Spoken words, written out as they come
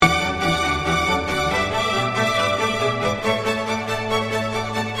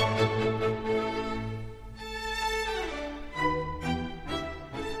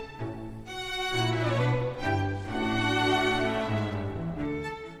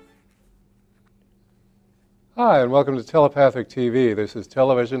Hi, and welcome to Telepathic TV. This is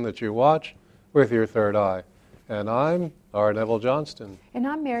television that you watch with your third eye. And I'm R. Neville Johnston. And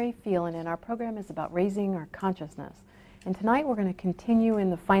I'm Mary Phelan, and our program is about raising our consciousness. And tonight we're going to continue in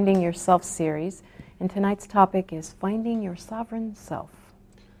the Finding Yourself series. And tonight's topic is Finding Your Sovereign Self.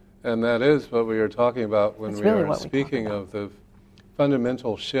 And that is what we are talking about when That's we really are what we speaking talk of the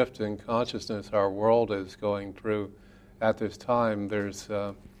fundamental shift in consciousness our world is going through at this time. There's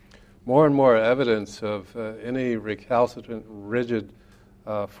more and more evidence of any recalcitrant, rigid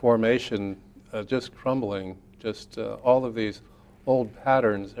formation just crumbling, just all of these old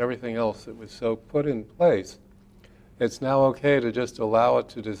patterns, everything else that was so put in place. It's now okay to just allow it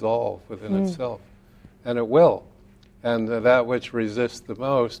to dissolve within itself. And it will. And that which resists the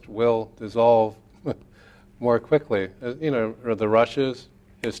most will dissolve more quickly. The Rushes,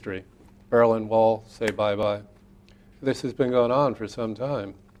 history. Berlin Wall, say bye-bye. This has been going on for some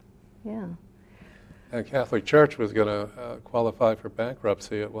time. Yeah. And Catholic Church was going to qualify for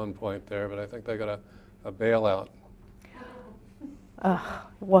bankruptcy at one point there, but I think they got a bailout.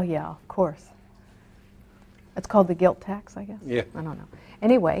 Well, yeah, of course. It's called the guilt tax, I guess? Yeah. I don't know.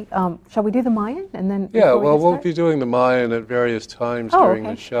 Anyway, shall we do the Mayan? And then Yeah, well, we'll be doing the Mayan at various times during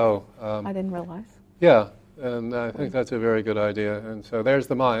the show. I didn't realize. Yeah, and I think that's a very good idea. And so there's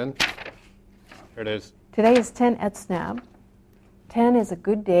the Mayan. Here it is. Today is 10 Etsnab. 10 is a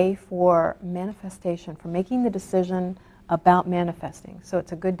good day for manifestation, for making the decision about manifesting. So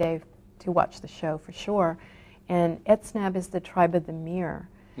it's a good day to watch the show for sure. And Etsnab is the tribe of the mirror.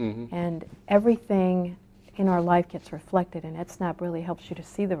 Mm-hmm. And everything in our life gets reflected, and Etsnab really helps you to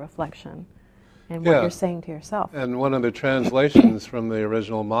see the reflection and what you're saying to yourself. And one of the translations from the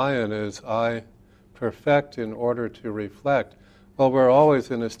original Mayan is, I perfect in order to reflect. Well, we're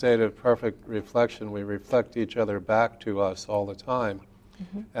always in a state of perfect reflection. We reflect each other back to us all the time.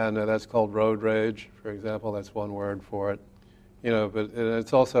 Mm-hmm. And that's called road rage, for example. That's one word for it. But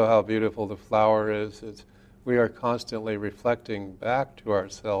it's also how beautiful the flower is. We are constantly reflecting back to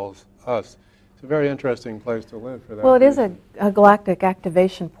ourselves, us. It's a very interesting place to live for that. Well, it is a galactic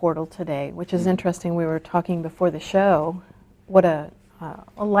activation portal today, which is interesting. We were talking before the show what a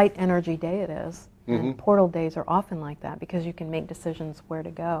light energy day it is. And portal days are often like that because you can make decisions where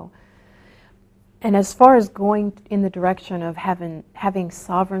to go. And as far as going in the direction of having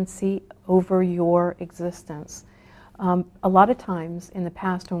sovereignty over your existence, a lot of times in the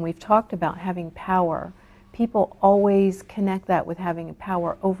past when we've talked about having power, people always connect that with having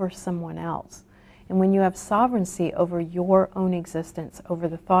power over someone else. And when you have sovereignty over your own existence, over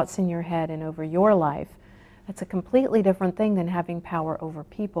the thoughts in your head and over your life, that's a completely different thing than having power over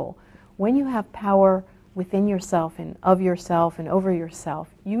people. When you have power within yourself and over yourself,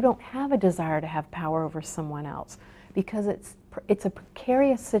 you don't have a desire to have power over someone else because it's a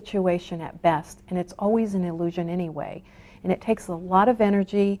precarious situation at best, and it's always an illusion anyway. And it takes a lot of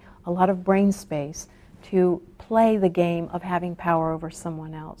energy, a lot of brain space to play the game of having power over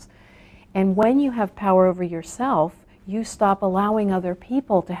someone else. And when you have power over yourself, you stop allowing other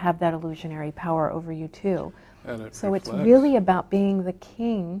people to have that illusionary power over you too. So it's really about being the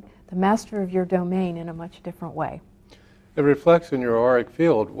king, the master of your domain in a much different way. It reflects in your auric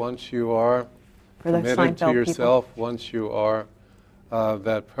field. Once you are committed to yourself, once you are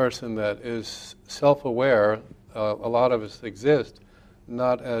that person that is self-aware, a lot of us exist,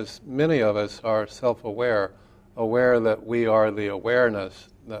 not as many of us are self-aware, aware that we are the awareness,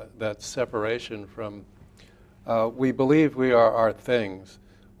 that separation from... we believe we are our things.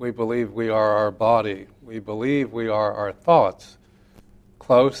 We believe we are our body. We believe we are our thoughts.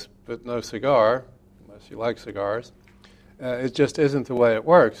 Close, but no cigar, unless you like cigars. It just isn't the way it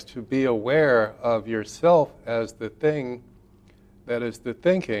works. To be aware of yourself as the thing that is the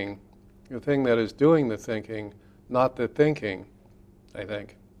thinking, the thing that is doing the thinking, not the thinking, I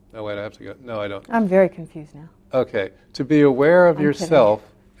think. No, wait, I have to go. No, I don't. I'm very confused now. Okay. To be aware of yourself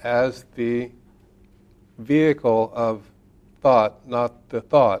as the vehicle of thought, not the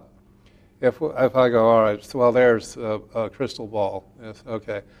thought. If I go, all right, so, well, there's a crystal ball. Yes,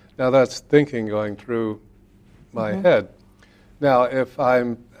 okay. Now that's thinking going through my head. Now, if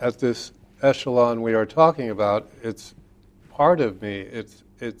I'm at this echelon we are talking about, it's part of me.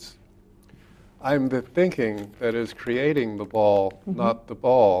 I'm the thinking that is creating the ball, not the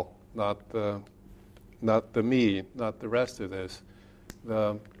ball, not the me, not the rest of this.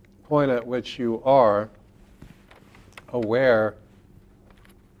 The point at which you are aware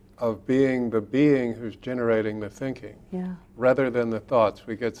of being the being who's generating the thinking, rather than the thoughts.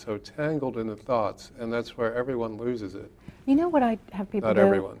 We get so tangled in the thoughts, and that's where everyone loses it. You know what I have people Not do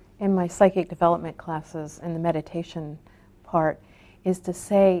everyone. in my psychic development classes and the meditation part is to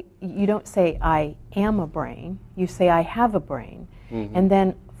say, you don't say, I am a brain, you say, I have a brain, and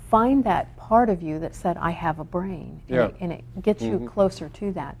then find that part of you that said, I have a brain, and it gets you closer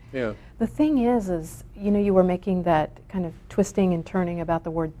to that. Yeah. The thing is, you were making that kind of twisting and turning about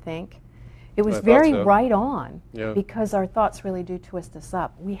the word think. It was very right on, because our thoughts really do twist us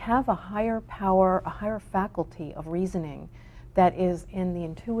up. We have a higher power, a higher faculty of reasoning that is in the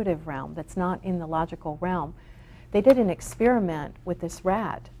intuitive realm, that's not in the logical realm. They did an experiment with this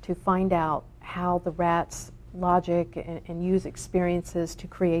rat to find out how the rat's logic and use experiences to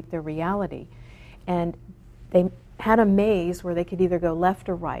create their reality. And they had a maze where they could either go left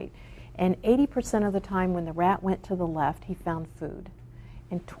or right. And 80% of the time when the rat went to the left, he found food.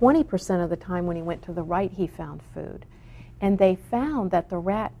 And 20% of the time when he went to the right, he found food. And they found that the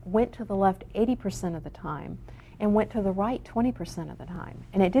rat went to the left 80% of the time and went to the right 20% of the time.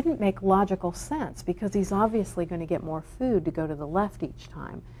 And it didn't make logical sense because he's obviously going to get more food to go to the left each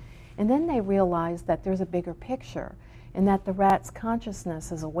time. And then they realized that there's a bigger picture and that the rat's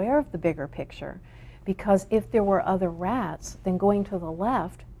consciousness is aware of the bigger picture, because if there were other rats, then going to the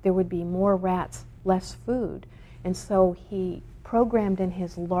left, there would be more rats, less food. And so he programmed in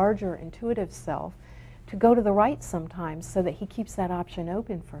his larger intuitive self to go to the right sometimes so that he keeps that option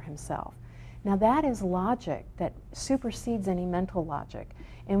open for himself. Now that is logic that supersedes any mental logic.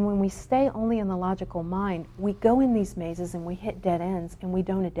 And when we stay only in the logical mind, we go in these mazes and we hit dead ends and we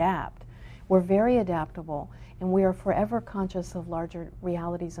don't adapt. We're very adaptable and we are forever conscious of larger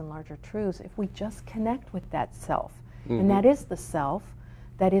realities and larger truths if we just connect with that self. And that is the self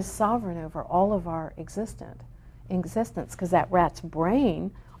that is sovereign over all of our existence, because that rat's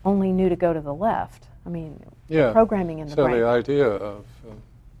brain only knew to go to the left. I mean, programming in the brain. So the idea of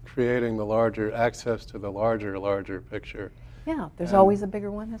creating the larger, access to the larger picture. Yeah, there's always a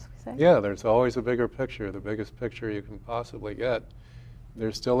bigger one, as we say. Yeah, there's always a bigger picture, the biggest picture you can possibly get.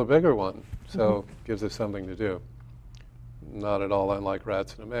 There's still a bigger one, so it gives us something to do. Not at all unlike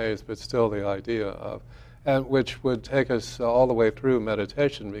rats in a maze, but still the idea of, and which would take us all the way through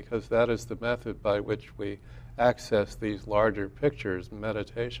meditation, because that is the method by which we access these larger pictures,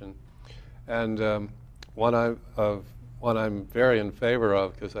 meditation. And one I'm very in favor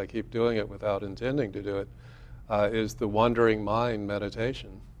of, because I keep doing it without intending to do it, is the wandering mind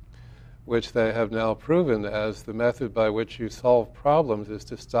meditation, which they have now proven as the method by which you solve problems is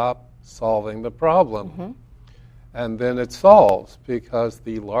to stop solving the problem. And then it solves, because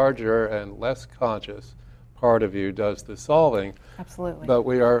the larger and less conscious part of you does the solving. Absolutely. But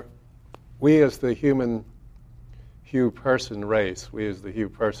we as the human person race,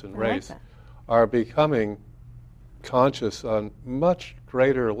 are becoming conscious on much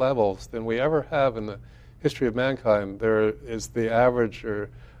greater levels than we ever have in the history of mankind. There is the average, or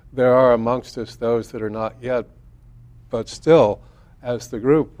there are amongst us those that are not yet, but still, as the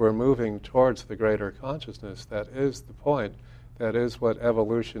group, we're moving towards the greater consciousness. That is the point. That is what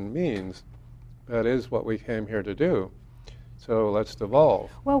evolution means. That is what we came here to do. So let's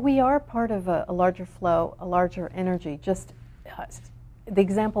evolve. Well, we are part of a larger flow, a larger energy. Just the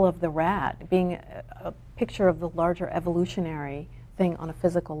example of the rat being a picture of the larger evolutionary thing on a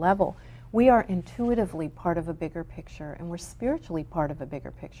physical level. We are intuitively part of a bigger picture, and we're spiritually part of a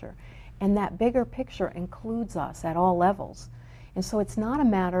bigger picture. And that bigger picture includes us at all levels. And so it's not a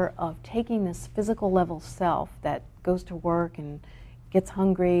matter of taking this physical level self that goes to work and gets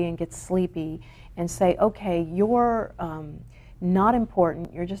hungry and gets sleepy and say, okay, you're not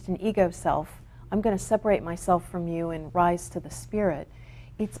important, you're just an ego self, I'm going to separate myself from you and rise to the spirit.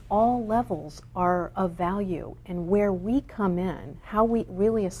 It's all levels are of value, and where we come in, how we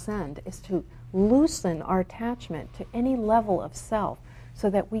really ascend, is to loosen our attachment to any level of self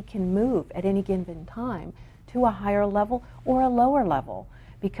so that we can move at any given time to a higher level or a lower level,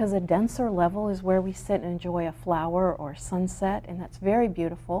 because a denser level is where we sit and enjoy a flower or sunset, and that's very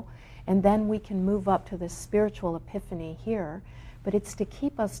beautiful, and then we can move up to this spiritual epiphany here. But it's to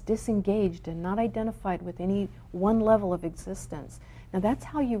keep us disengaged and not identified with any one level of existence. Now that's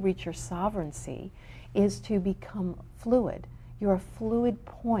how you reach your sovereignty, is to become fluid. You're a fluid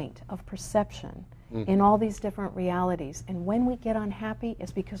point of perception in all these different realities. And when we get unhappy,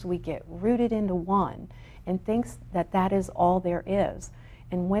 it's because we get rooted into one and thinks that that is all there is.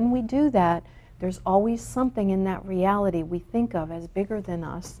 And when we do that, there's always something in that reality we think of as bigger than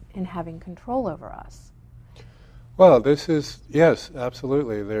us and having control over us. Well, this is, yes,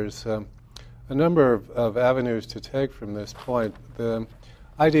 absolutely. There's a number of avenues to take from this point. The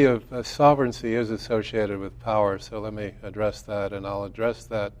idea of sovereignty is associated with power, so let me address that, and I'll address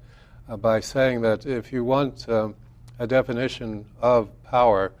that by saying that if you want a definition of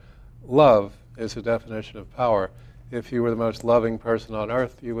power, love is a definition of power. if you were the most loving person on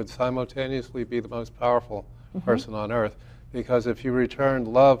earth, you would simultaneously be the most powerful person on earth. Because if you returned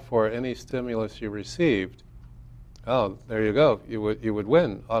love for any stimulus you received, oh, there you go. You would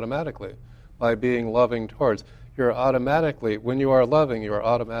win automatically by being loving towards. You're automatically, when you are loving, you are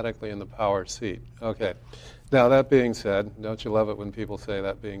automatically in the power seat. Okay. Now, that being said, don't you love it when people say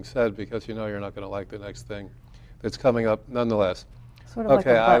that being said, because you know you're not going to like the next thing that's coming up nonetheless. Sort of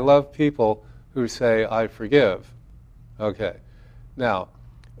Okay, like I love people who say, I forgive. Okay. Now,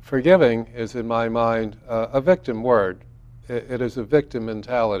 forgiving is, in my mind, a victim word. It is a victim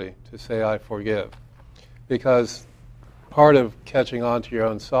mentality to say, I forgive. Because part of catching on to your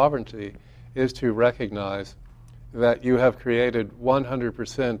own sovereignty is to recognize that you have created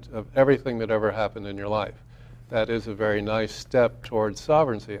 100% of everything that ever happened in your life. That is a very nice step towards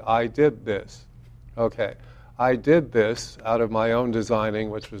sovereignty. I did this. Okay. I did this out of my own designing,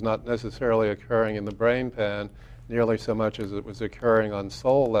 which was not necessarily occurring in the brain pan nearly so much as it was occurring on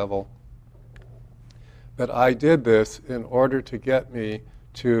soul level. But I did this in order to get me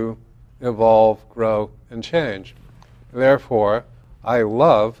to evolve, grow, and change. Therefore, I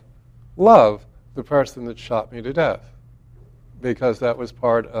love the person that shot me to death, because that was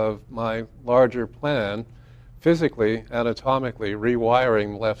part of my larger plan, physically, anatomically,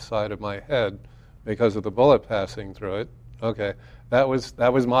 rewiring the left side of my head because of the bullet passing through it. Okay, that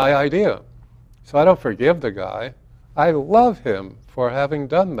was my idea. So I don't forgive the guy. I love him for having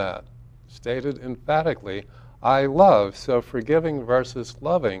done that. Stated emphatically, I love. So forgiving versus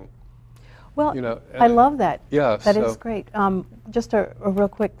loving. Well, I love that. Yeah, that is great. Just a real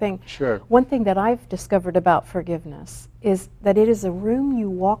quick thing. Sure. One thing that I've discovered about forgiveness is that it is a room you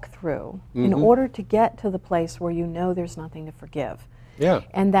walk through in order to get to the place where you know there's nothing to forgive. Yeah.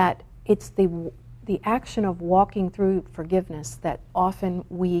 And that it's the action of walking through forgiveness that often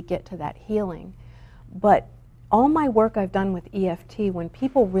we get to that healing. But all my work I've done with EFT, when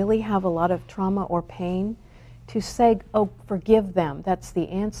people really have a lot of trauma or pain, to say, oh, forgive them, that's the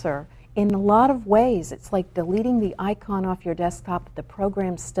answer. In a lot of ways, it's like deleting the icon off your desktop, but the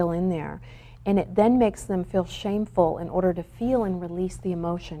program's still in there. And it then makes them feel shameful in order to feel and release the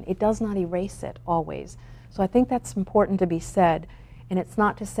emotion. It does not erase it always. So I think that's important to be said. And it's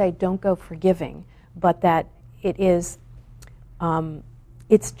not to say don't go forgiving, but that it is,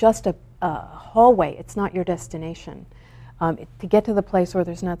 it's just a hallway. It's not your destination. To get to the place where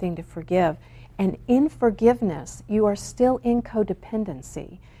there's nothing to forgive. And in forgiveness, you are still in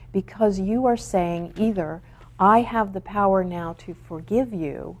codependency, because you are saying either, I have the power now to forgive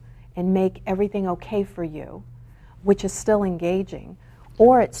you and make everything okay for you, which is still engaging,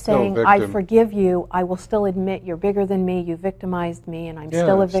 or it's saying, I forgive you, I will still admit you're bigger than me, you victimized me, and I'm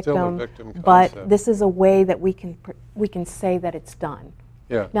still a victim but this is a way that we can say that it's done.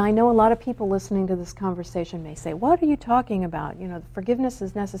 Yeah. Now, I know a lot of people listening to this conversation may say, what are you talking about? Forgiveness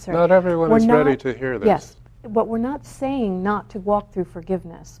is necessary. Not everyone is ready to hear this. Yes. But we're not saying not to walk through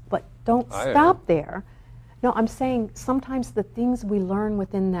forgiveness, but don't stop there. No, I'm saying sometimes the things we learn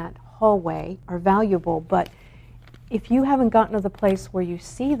within that hallway are valuable, but if you haven't gotten to the place where you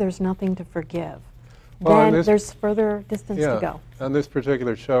see there's nothing to forgive, then there's further distance to go. On this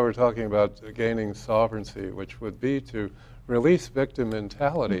particular show, we're talking about gaining sovereignty, which would be to release victim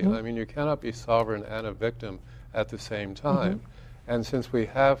mentality. I mean, you cannot be sovereign and a victim at the same time. And since we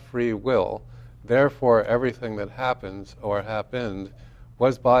have free will, therefore, everything that happens or happened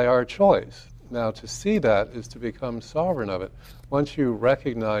was by our choice. Now, to see that is to become sovereign of it. Once you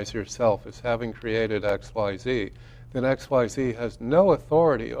recognize yourself as having created XYZ, then XYZ has no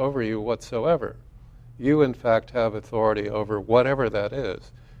authority over you whatsoever. You, in fact, have authority over whatever that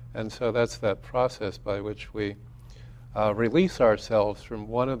is. And so that's that process by which we release ourselves from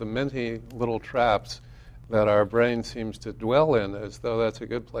one of the many little traps that our brain seems to dwell in, as though that's a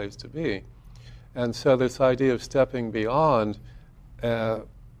good place to be. And so this idea of stepping beyond all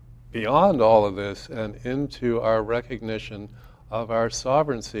of this and into our recognition of our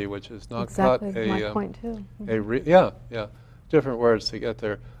sovereignty, which is not my point too. Different words to get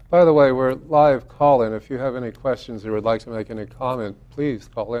there. By the way, we're live call-in. If you have any questions or would like to make any comment, please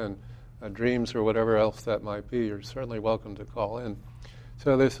call in. Dreams or whatever else that might be, you're certainly welcome to call in.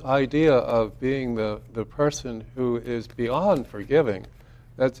 So this idea of being the person who is beyond forgiving,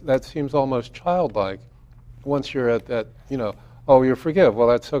 that seems almost childlike. Once you're at that, oh, you forgive. Well,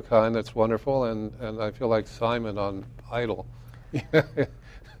 that's so kind. That's wonderful. And I feel like Simon on Idol.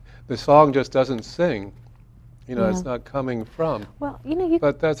 The song just doesn't sing. It's not coming from. Well,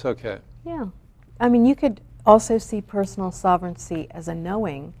 but that's okay. Yeah. I mean, you could also see personal sovereignty as a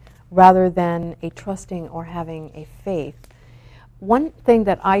knowing rather than a trusting or having a faith. One thing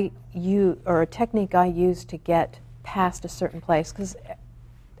that I use, or a technique I use to get past a certain place, because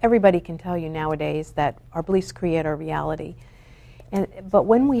everybody can tell you nowadays that our beliefs create our reality. But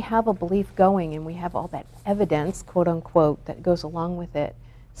when we have a belief going and we have all that evidence, quote unquote, that goes along with it,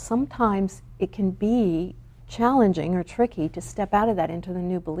 sometimes it can be challenging or tricky to step out of that into the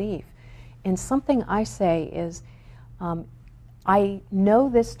new belief. And something I say is, I know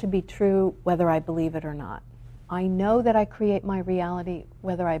this to be true whether I believe it or not. I know that I create my reality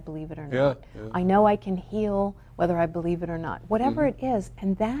whether I believe it or not. Yeah. I know I can heal whether I believe it or not. Whatever it is,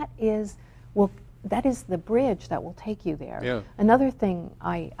 and that is the bridge that will take you there. Yeah. Another thing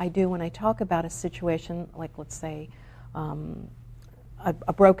I do when I talk about a situation, like let's say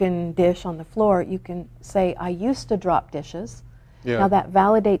a broken dish on the floor, you can say, I used to drop dishes. Yeah. Now that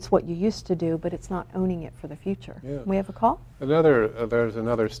validates what you used to do, but it's not owning it for the future. Yeah. We have a call? There's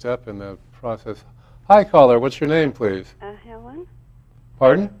another step in the process. Hi, caller. What's your name, please? Helen.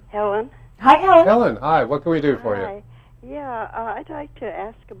 Pardon? Helen. Hi, Helen. Helen, hi. What can we do for Hi. you? Yeah, I'd like to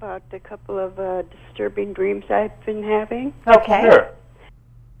ask about a couple of disturbing dreams I've been having. Okay. Sure.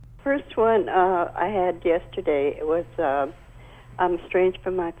 First one I had yesterday. It was I'm estranged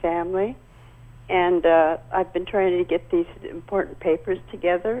from my family, and I've been trying to get these important papers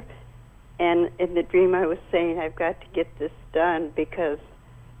together. And in the dream, I was saying I've got to get this done because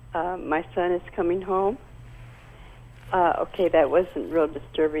my son is coming home. Okay, that wasn't real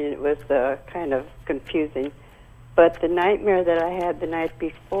disturbing. It was kind of confusing. But the nightmare that I had the night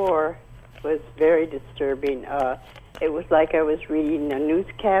before was very disturbing. It was like I was reading a news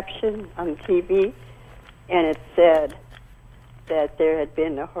caption on TV, and it said that there had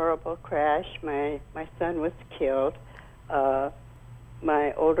been a horrible crash. My son was killed.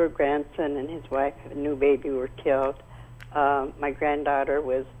 My older grandson and his wife, a new baby, were killed. My granddaughter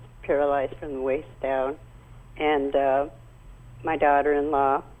was paralyzed from the waist down. And my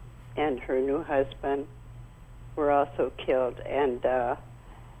daughter-in-law and her new husband were also killed. And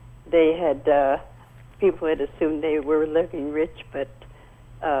they had, people had assumed they were living rich, but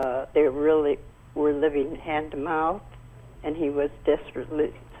they really were living hand to mouth. And he was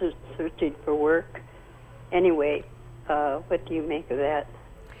desperately searching for work. Anyway, what do you make of that?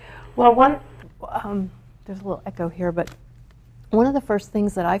 Well, there's a little echo here, but one of the first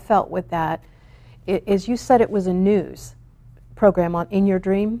things that I felt with that is you said it was a news program in your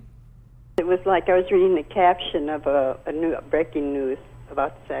dream? It was like I was reading the caption of a new breaking news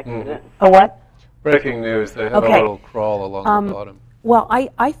about this accident. A what? Breaking news. They have a little crawl along the bottom. Well,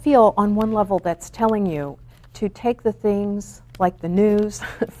 I feel on one level that's telling you to take the things like the news,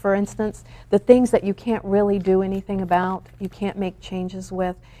 for instance, the things that you can't really do anything about, you can't make changes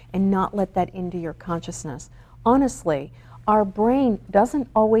with, and not let that into your consciousness. Honestly, our brain doesn't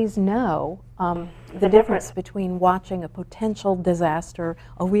always know the difference between watching a potential disaster,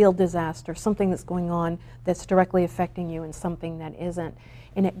 a real disaster, something that's going on that's directly affecting you, and something that isn't.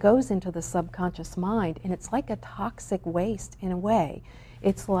 And it goes into the subconscious mind, and it's like a toxic waste in a way.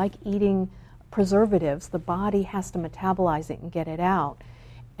 It's like eating preservatives. The body has to metabolize it and get it out.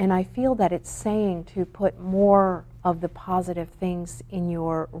 And I feel that it's saying to put more of the positive things in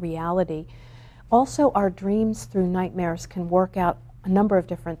your reality. Also, our dreams through nightmares can work out a number of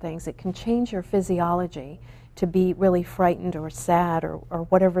different things. It can change your physiology to be really frightened or sad or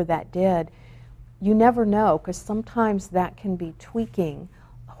whatever that did. You never know, because sometimes that can be tweaking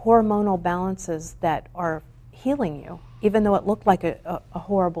hormonal balances that are healing you, even though it looked like a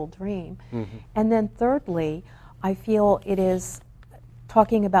horrible dream. Mm-hmm. And then thirdly, I feel it is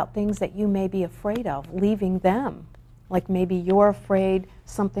talking about things that you may be afraid of, leaving them. Like maybe you're afraid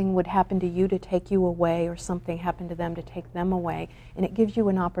something would happen to you to take you away, or something happened to them to take them away. And it gives you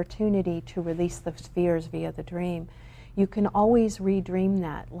an opportunity to release those fears via the dream. You can always redream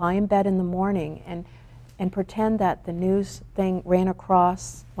that. Lie in bed in the morning and pretend that the news thing ran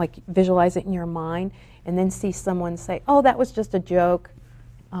across, like visualize it in your mind, and then see someone say, oh, that was just a joke.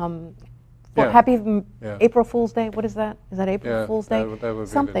 Happy April Fool's Day. What is that? Is that April Fool's Day? That would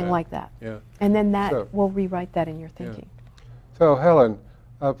something be like that. Yeah. And then that will rewrite that in your thinking. Yeah. So Helen,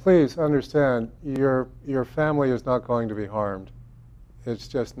 please understand, your family is not going to be harmed. It's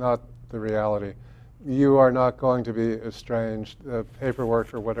just not the reality. You are not going to be estranged.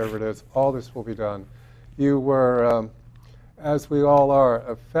 Paperwork or whatever it is, all this will be done. You were, as we all are,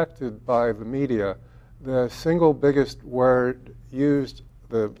 affected by the media. The single biggest word used,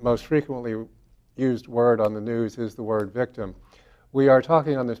 the most frequently used word on the news is the word victim. We are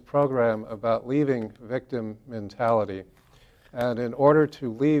talking on this program about leaving victim mentality. And in order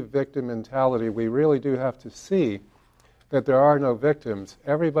to leave victim mentality, we really do have to see that there are no victims.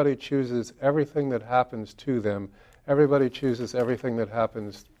 Everybody chooses everything that happens to them. Everybody chooses everything that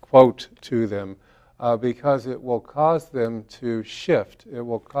happens, quote, to them. because it will cause them to shift. It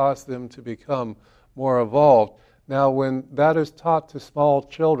will cause them to become more evolved. Now, when that is taught to small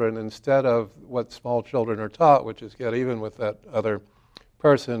children instead of what small children are taught, which is get even with that other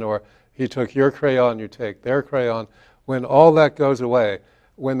person, or he took your crayon, you take their crayon, when all that goes away,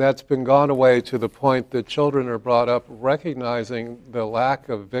 when that's been gone away to the point that children are brought up recognizing the lack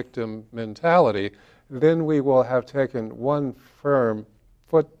of victim mentality, then we will have taken one firm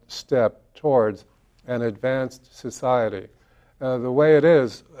footstep towards an advanced society. The way it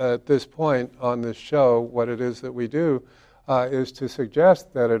is at this point on this show, what it is that we do is to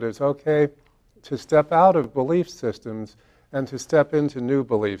suggest that it is okay to step out of belief systems and to step into new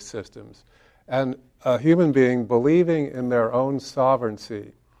belief systems. And a human being believing in their own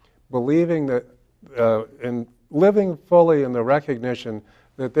sovereignty, believing that in living fully in the recognition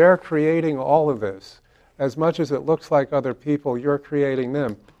that they're creating all of this. As much as it looks like other people, you're creating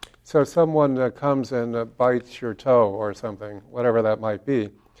them. So someone comes and bites your toe or something, whatever that might be,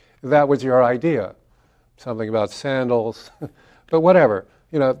 that was your idea. Something about sandals, but whatever.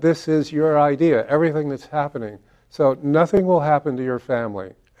 You know, this is your idea, everything that's happening. So nothing will happen to your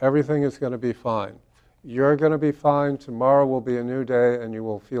family. Everything is going to be fine. You're going to be fine. Tomorrow will be a new day, and you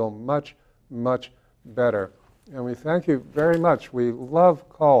will feel much, much better. And we thank you very much. We love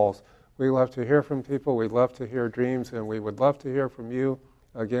calls. We love to hear from people. We love to hear dreams, and we would love to hear from you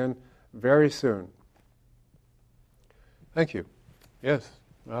again very soon. Thank you. Yes.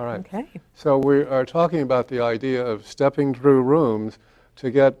 All right. Okay. So we are talking about the idea of stepping through rooms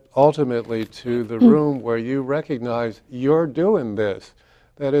to get ultimately to the room where you recognize you're doing this.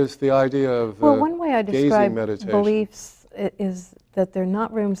 That is the idea of one way I gazing describe meditation. beliefs is that they're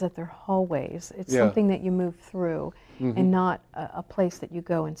not rooms, that they're hallways. It's something that you move through, and not a place that you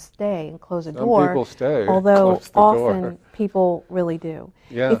go and stay and close a door. Some people stay, although close the often door. people really do.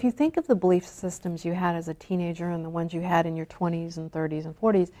 Yeah. If you think of the belief systems you had as a teenager and the ones you had in your 20s and 30s and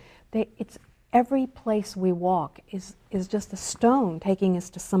 40s, it's every place we walk is just a stone taking us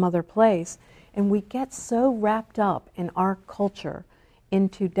to some other place, and we get so wrapped up in our culture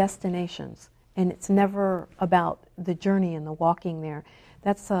into destinations, and it's never about the journey and the walking there.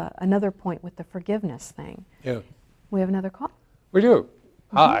 That's another point with the forgiveness thing. Yeah. We have another call? We do.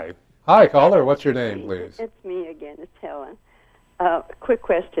 Hi. Hi, caller. What's your name, please? It's me again. It's Helen. Quick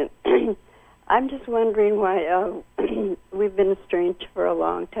question. I'm just wondering why we've been estranged for a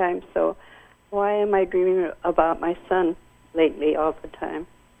long time, so why am I dreaming about my son lately all the time?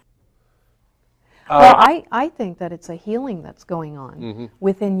 Well, I think that it's a healing that's going on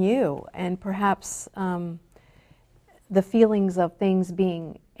within you, and perhaps the feelings of things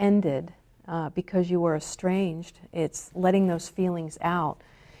being ended because you were estranged, it's letting those feelings out.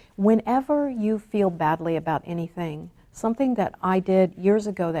 Whenever you feel badly about anything, something that I did years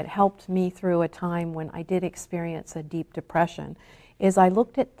ago that helped me through a time when I did experience a deep depression is I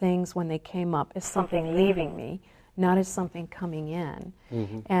looked at things when they came up as something leaving me, not as something coming in.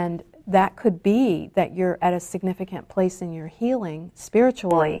 And that could be that you're at a significant place in your healing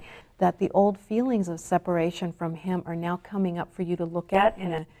spiritually, that the old feelings of separation from him are now coming up for you to look at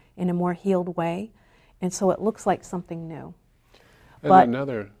in a more healed way. And so it looks like something new. And but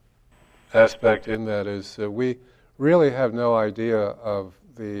another aspect in that is we really have no idea of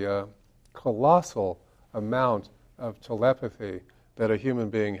the colossal amount of telepathy that a human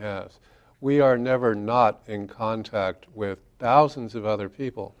being has. We are never not in contact with thousands of other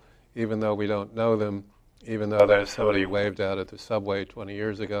people, even though we don't know them, even though there's somebody waved out at the subway 20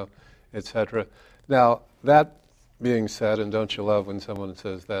 years ago, etc. Now, that being said, and don't you love when someone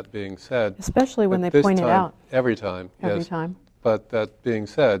says that being said? Especially when they point it out. Every time, yes. Every time. But that being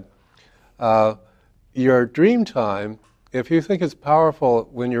said, your dream time, if you think it's powerful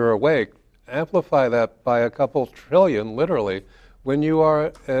when you're awake, amplify that by a couple trillion, literally. When you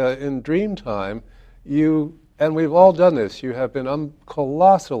are in dream time, and we've all done this, you have been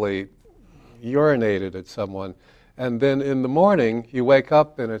colossally urinated at someone, and then in the morning you wake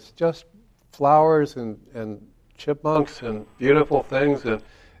up and it's just flowers and chipmunks and beautiful things, and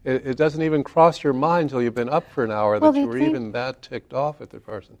it doesn't even cross your mind till you've been up for an hour that you were even that ticked off at the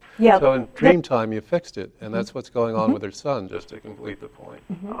person. Yeah, so in dream time you fixed it, and that's what's going on with her son, just to complete the point.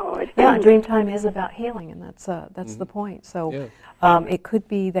 Yeah, dream time is about healing, and that's the point. So it could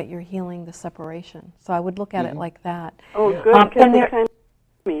be that you're healing the separation. So I would look at it like that. Oh, good, because and it kind of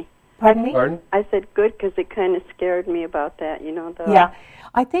scared me. Pardon me? Pardon? I said good because it kind of scared me about that, you know. Yeah.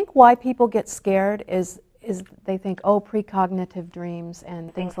 I think why people get scared is they think, oh, precognitive dreams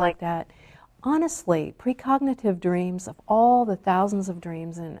and things like that. Honestly, precognitive dreams, of all the thousands of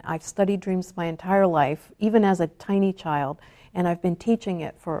dreams, and I've studied dreams my entire life, even as a tiny child, and I've been teaching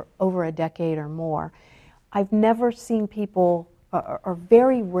it for over a decade or more. I've never seen people, or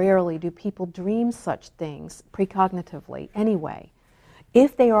very rarely do people dream such things precognitively anyway.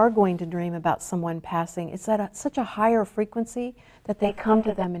 If they are going to dream about someone passing, it's at such a higher frequency that they come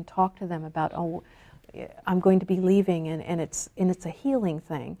to them and talk to them about, oh, I'm going to be leaving, and it's a healing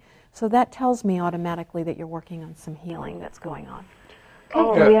thing. So that tells me automatically that you're working on some healing that's going on.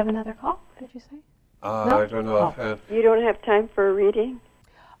 Okay, do we have another call, did you say? No? I don't know offhand. You don't have time for a reading?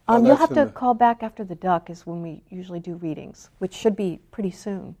 You'll have to call back after the duck is when we usually do readings, which should be pretty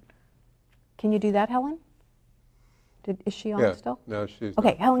soon. Can you do that, Helen? Is she on still? No, she's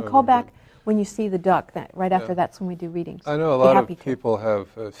okay, Helen, call back when you see the duck. Right after that's when we do readings. I know a lot of people have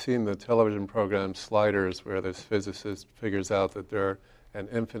seen the television program Sliders, where this physicist figures out that there are an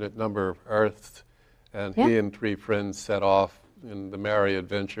infinite number of Earths, and he and 3 friends set off in the merry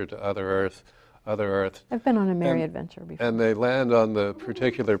adventure to other Earths. I've been on a merry adventure before. And they land on the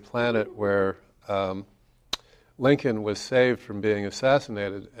particular planet where Lincoln was saved from being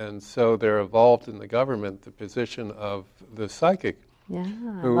assassinated, and so there evolved in the government the position of the psychic, I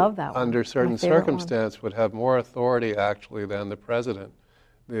who love that one. under certain circumstances would have more authority actually than the president,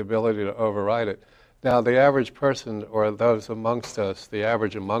 the ability to override it. Now the average person, or those amongst us, the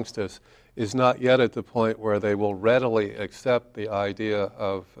average amongst us, is not yet at the point where they will readily accept the idea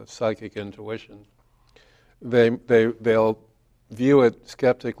of psychic intuition. They'll view it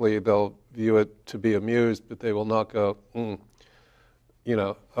skeptically, they'll view it to be amused, but they will not go,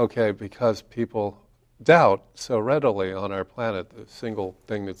 okay, because people doubt so readily on our planet. The single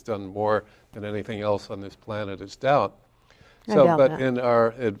thing that's done more than anything else on this planet is doubt. In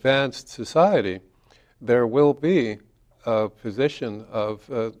our advanced society, there will be a position of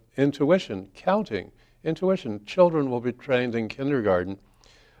intuition, counting, intuition. Children will be trained in kindergarten.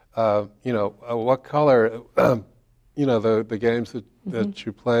 What color, the games that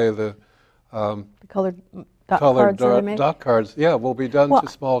you play, the colored dot cards, will be done to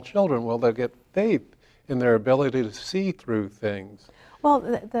small children. Well, they'll get faith in their ability to see through things. Well,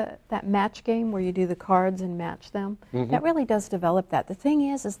 that match game where you do the cards and match them, that really does develop that. The thing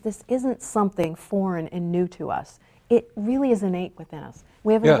is this isn't something foreign and new to us. It really is innate within us.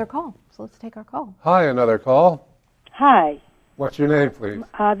 We have another call, so let's take our call. Hi, another call. Hi. What's your name, please?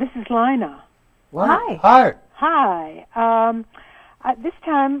 This is Lina. Hi. Hi. Hi. This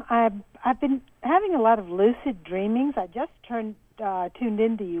time I've been having a lot of lucid dreamings. I just tuned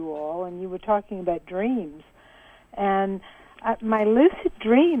into you all, and you were talking about dreams. And my lucid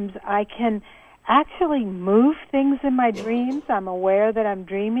dreams, I can actually move things in my dreams. I'm aware that I'm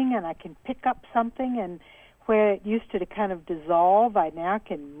dreaming, and I can pick up something, and where it used to kind of dissolve, I now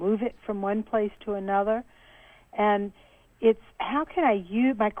can move it from one place to another. And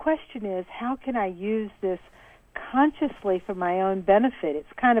my question is, how can I use this consciously for my own benefit?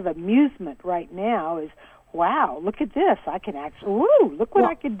 It's kind of amusement right now is, wow, look at this. I can actually, look what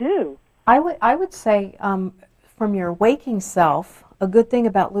I can do. I would say from your waking self, a good thing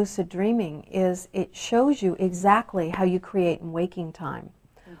about lucid dreaming is it shows you exactly how you create in waking time.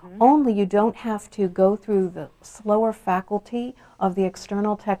 Only you don't have to go through the slower faculty of the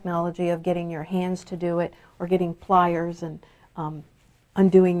external technology of getting your hands to do it or getting pliers and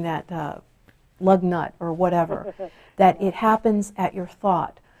undoing that lug nut or whatever, that it happens at your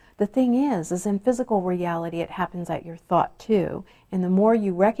thought. The thing is in physical reality it happens at your thought too, and the more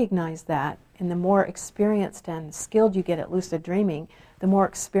you recognize that and the more experienced and skilled you get at lucid dreaming, the more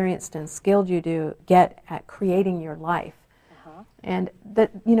experienced and skilled you get at creating your life. And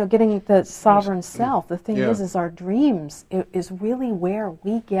getting the sovereign self, the thing is our dreams is really where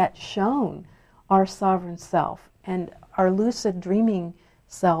we get shown our sovereign self. And our lucid dreaming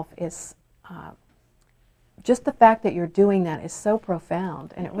self is, just the fact that you're doing that is so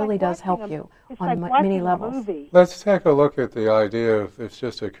profound, and it really does help you on many levels. Let's take a look at the idea, it's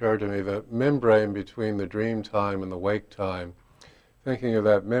just occurred to me, the membrane between the dream time and the wake time. Thinking of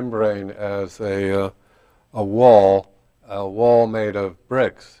that membrane as a wall made of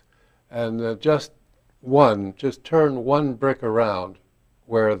bricks, and just turn one brick around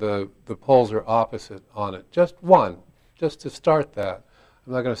where the poles are opposite on it. Just one, just to start that.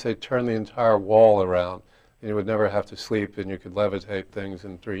 I'm not going to say turn the entire wall around. You would never have to sleep and you could levitate things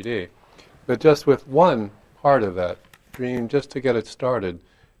in 3D. But just with one part of that dream, just to get it started,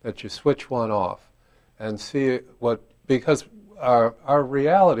 that you switch one off and see because our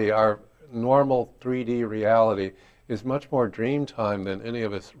reality, our normal 3D reality, is much more dream time than any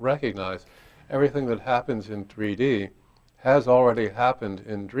of us recognize. Everything that happens in 3D has already happened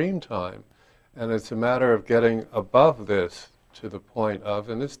in dream time. And it's a matter of getting above this to the point of,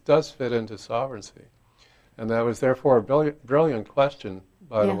 and this does fit into sovereignty, And that was therefore a brilliant question,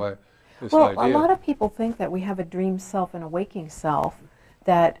 by the way, this well, idea. a lot of people think that we have a dream self and a waking self,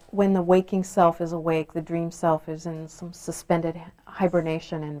 that when the waking self is awake, the dream self is in some suspended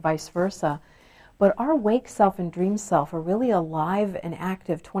hibernation and vice versa. But our wake self and dream self are really alive and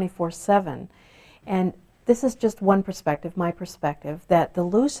active 24/7. And this is just one perspective, my perspective, that the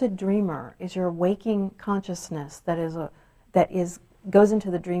lucid dreamer is your waking consciousness that goes into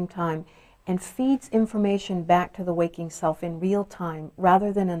the dream time and feeds information back to the waking self in real time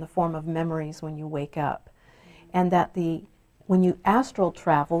rather than in the form of memories when you wake up. And that when you astral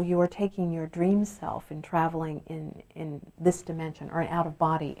travel, you are taking your dream self and traveling in this dimension, or an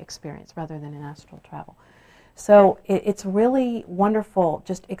out-of-body experience rather than an astral travel. So it's really wonderful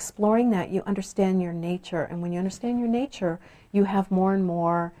just exploring that. You understand your nature, and when you understand your nature, you have more and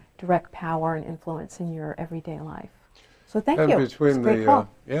more direct power and influence in your everyday life. So thank you. And between the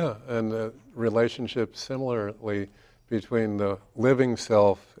the relationship similarly between the living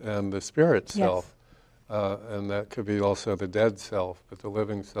self and the spirit self. And that could be also the dead self, but the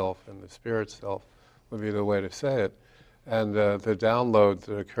living self and the spirit self would be the way to say it. And the download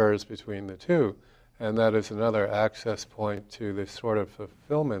that occurs between the two. And that is another access point to this sort of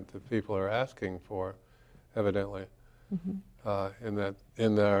fulfillment that people are asking for, evidently,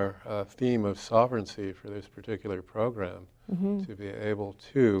 in their theme of sovereignty for this particular program, to be able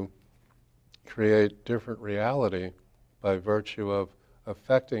to create different reality by virtue of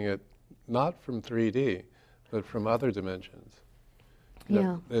affecting it not from 3D, but from other dimensions.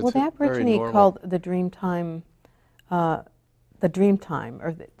 Well, the Aborigine called the dream time the dream time,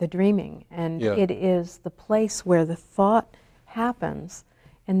 or the dreaming, and it is the place where the thought happens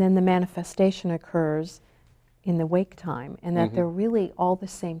and then the manifestation occurs in the wake time, and that they're really all the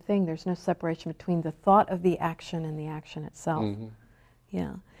same thing. There's no separation between the thought of the action and the action itself.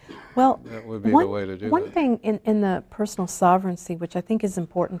 Well, that would be the way to do one thing in the personal sovereignty, which I think is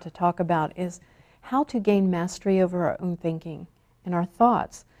important to talk about, is how to gain mastery over our own thinking and our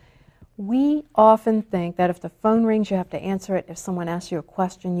thoughts. We often think that if the phone rings, you have to answer it. If someone asks you a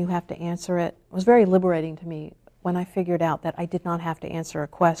question, you have to answer it. It was very liberating to me when I figured out that I did not have to answer a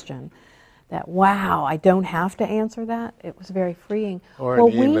question. That, wow, I don't have to answer that. It was very freeing. Or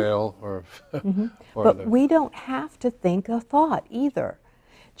an email. But we don't have to think a thought either.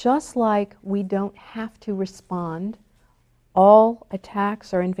 Just like we don't have to respond all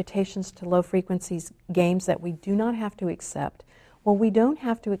attacks or invitations to low frequencies games that we do not have to accept. Well, we don't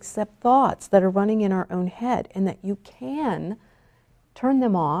have to accept thoughts that are running in our own head, and that you can turn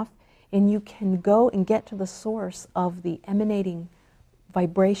them off, and you can go and get to the source of the emanating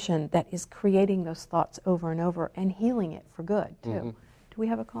vibration that is creating those thoughts over and over and healing it for good, too. Do we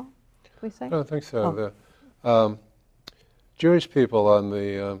have a call? Can we say? I don't think so. The Jewish people on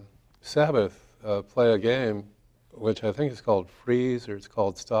the Sabbath play a game which I think is called freeze or it's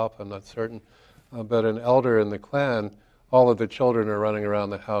called stop, I'm not certain. But an elder in the clan, all of the children are running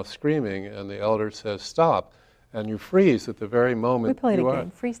around the house screaming, and the elder says stop, and you freeze at the very moment. We played a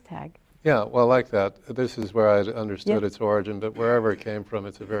game, freeze tag. Yeah, well, like that. This is where I understood its origin, but wherever it came from,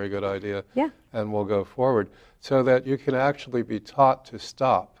 it's a very good idea, and we'll go forward. So that you can actually be taught to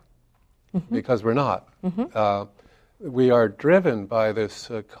stop, because we're not. We are driven by this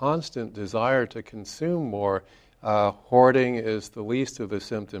constant desire to consume more. Hoarding is the least of the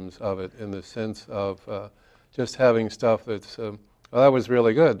symptoms of it, in the sense of just having stuff that's, well, that was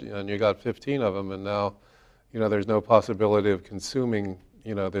really good, and you got 15 of them, and now, there's no possibility of consuming,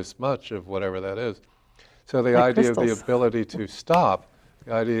 this much of whatever that is. So the idea of the ability to stop,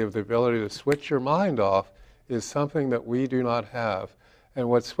 the idea of the ability to switch your mind off, is something that we do not have. And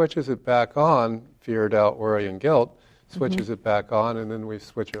what switches it back on, fear, doubt, worry, and guilt, switches it back on, and then we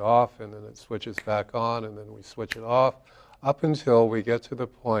switch it off, and then it switches back on, and then we switch it off, up until we get to the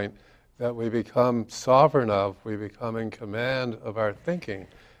point that we become sovereign of, we become in command of our thinking.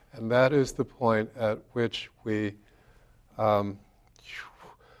 And that is the point at which we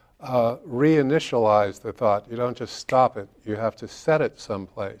reinitialize the thought. You don't just stop it, you have to set it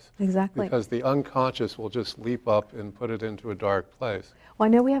someplace. Exactly. Because the unconscious will just leap up and put it into a dark place. Well, I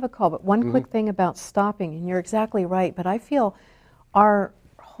know we have a call, but one quick thing about stopping, and you're exactly right, but I feel our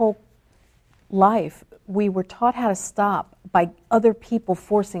whole life, we were taught how to stop by other people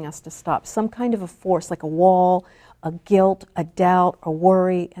forcing us to stop. Some kind of a force, like a wall, a guilt, a doubt, a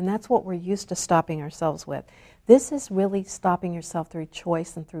worry, and that's what we're used to stopping ourselves with. This is really stopping yourself through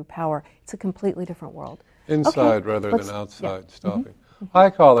choice and through power. It's a completely different world. Inside rather than outside stopping. Hi,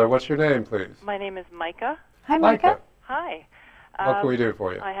 caller. What's your name, please? My name is Micah. Hi, Micah. Hi. What can we do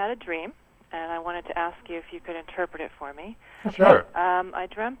for you? I had a dream, and I wanted to ask you if you could interpret it for me. Sure. I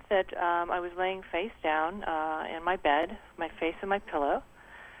dreamt that I was laying face down in my bed, my face in my pillow,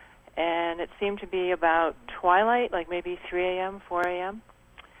 and it seemed to be about twilight, like maybe 3 a.m., 4 a.m.,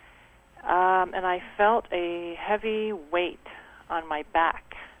 and I felt a heavy weight on my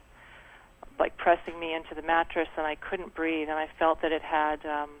back, like pressing me into the mattress, and I couldn't breathe, and I felt that it had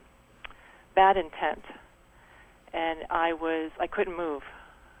bad intent, and I couldn't move.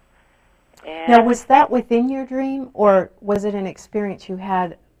 And now, was that within your dream, or was it an experience you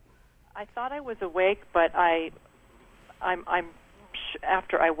had? I thought I was awake, but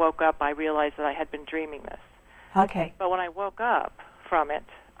after I woke up, I realized that I had been dreaming this. Okay. But when I woke up from it,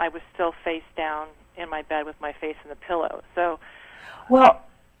 I was still face down in my bed with my face in the pillow. So, well,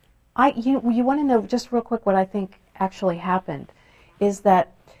 you want to know just real quick what I think actually happened is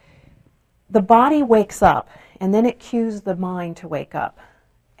that the body wakes up, and then it cues the mind to wake up.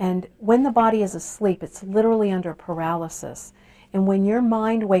 And when the body is asleep, it's literally under paralysis. And when your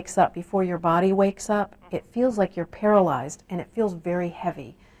mind wakes up before your body wakes up, it feels like you're paralyzed, and it feels very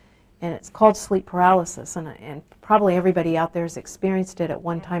heavy. And it's called sleep paralysis, and probably everybody out there has experienced it at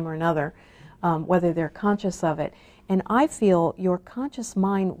one time or another, whether they're conscious of it. And I feel your conscious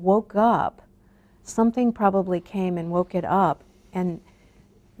mind woke up, something probably came and woke it up, and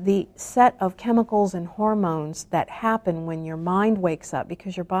the set of chemicals and hormones that happen when your mind wakes up,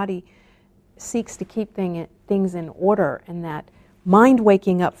 because your body seeks to keep things in order, and that mind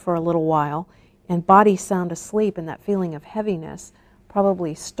waking up for a little while and body sound asleep, and that feeling of heaviness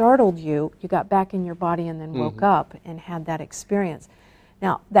probably startled you. You got back in your body and then woke up and had that experience.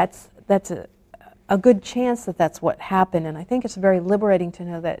 Now, that's a good chance that that's what happened, and I think it's very liberating to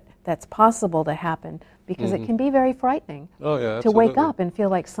know that that's possible to happen, because it can be very frightening to wake up and feel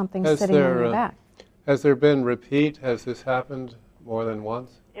like something's sitting on your back. Has there been repeat? Has this happened more than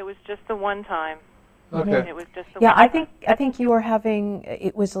once? it was just the one time. Okay. It was just the Yeah, one time. I think you were having,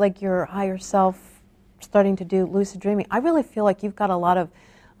 it was like your higher self starting to do lucid dreaming. I really feel like you've got a lot of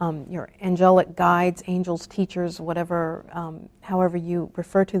your angelic guides, angels, teachers, whatever, however you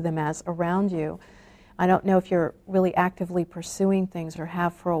refer to them as, around you. I don't know if you're really actively pursuing things or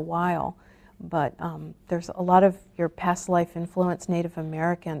have for a while, but there's a lot of your past life influence, Native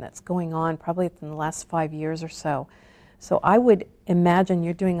American, that's going on probably in the last 5 years or so. So I would imagine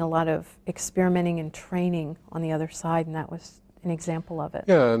you're doing a lot of experimenting and training on the other side, and that was an example of it.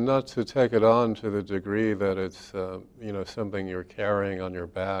 Yeah, and not to take it on to the degree that it's something you're carrying on your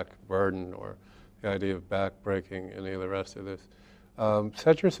back, burden, or the idea of back breaking, any of the rest of this.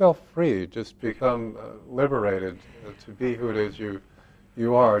 Set yourself free. Just become liberated to be who it is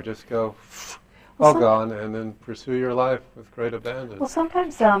you are. Just go all gone, and then pursue your life with great abandon. Well,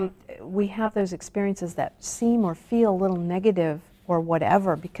 sometimes we have those experiences that seem or feel a little negative or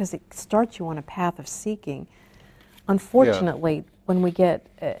whatever because it starts you on a path of seeking. Unfortunately, when we get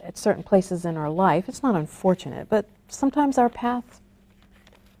at certain places in our life, it's not unfortunate, but sometimes our path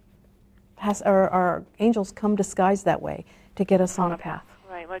our angels come disguised that way to get us on a path.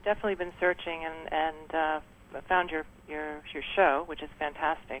 Right. Well, I've definitely been searching and found your show, which is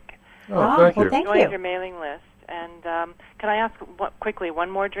fantastic. Oh, thank you. Well, thank Joined you. your mailing list. And can I ask quickly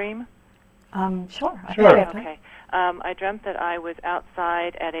one more dream? Sure. I think Sure. we have time. Okay. I dreamt that I was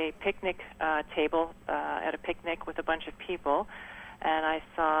outside at a picnic table at a picnic with a bunch of people, and I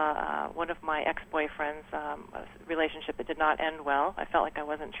saw one of my ex-boyfriends, a relationship that did not end well. I felt like I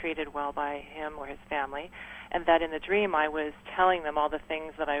wasn't treated well by him or his family, and that in the dream I was telling them all the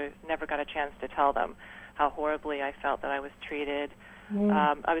things that I never got a chance to tell them, how horribly I felt that I was treated.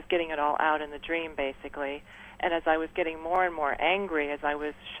 I was getting it all out in the dream, basically. And as I was getting more and more angry, as I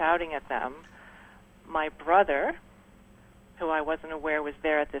was shouting at them, my brother, who I wasn't aware was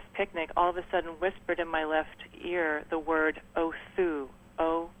there at this picnic, all of a sudden whispered in my left ear the word Othu,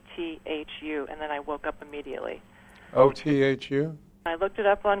 O-T-H-U, and then I woke up immediately. O-T-H-U? I looked it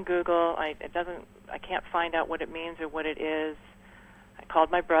up on Google. I can't find out what it means or what it is. I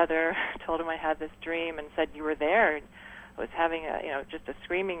called my brother, told him I had this dream, and said, "You were there." I was having just a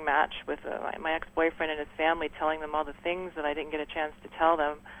screaming match with my ex-boyfriend and his family, telling them all the things that I didn't get a chance to tell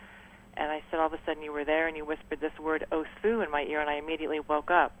them. And I said, all of a sudden, you were there, and you whispered this word Othu in my ear, and I immediately woke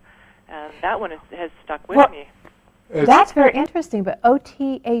up. And that one has stuck with me. That's very interesting, but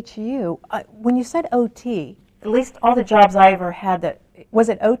O-T-H-U, when you said O-T, at least all the jobs I ever had, was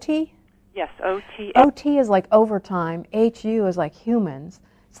it O-T? Yes, O-T. O-T is like overtime, H-U is like humans.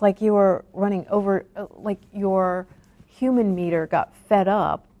 It's like you were running over, like your human meter got fed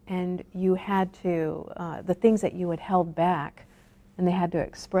up, and you had to, the things that you had held back, and they had to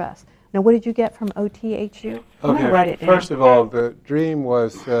express. Now, what did you get from OTHU? I'm gonna Okay, write it down. first of all, the dream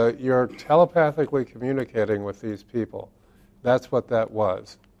was you're telepathically communicating with these people. That's what that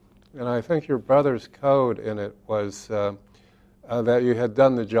was. And I think your brother's code in it was that you had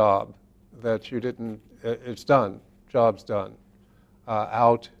done the job, that you didn't, it's done, job's done.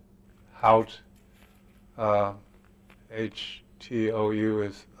 Out, HTOU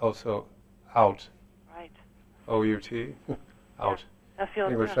is also out. Right. O-U-T, out. That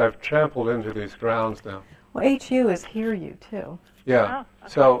feels English, good. I've trampled into these grounds now. Well, HU is hear you, too. Yeah, Oh, okay.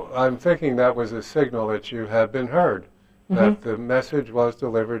 so I'm thinking that was a signal that you had been heard, that the message was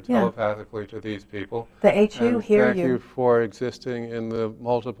delivered Yeah. telepathically to these people. The HU, And hear thank you. you for existing in the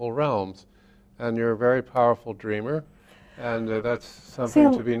multiple realms. And you're a very powerful dreamer, and that's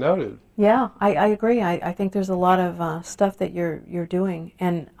something See, to be noted. Yeah, I agree. I think there's a lot of stuff that you're doing,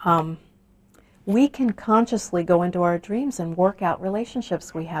 and we can consciously go into our dreams and work out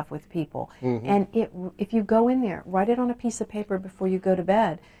relationships we have with people. And if you go in there, write it on a piece of paper before you go to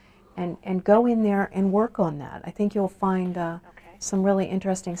bed, and go in there and work on that. I think you'll find some really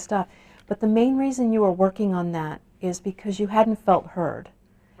interesting stuff. But the main reason you were working on that is because you hadn't felt heard.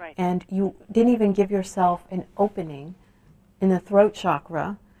 Right. And you didn't even give yourself an opening in the throat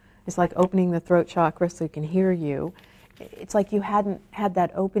chakra. It's like opening the throat chakra so you can hear you. It's like you hadn't had that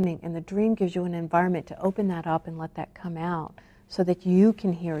opening, and the dream gives you an environment to open that up and let that come out so that you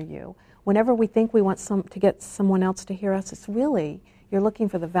can hear you. Whenever we think we want to get someone else to hear us, it's really, you're looking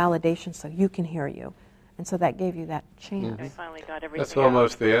for the validation so you can hear you. And so that gave you that chance. I finally got everything That's out.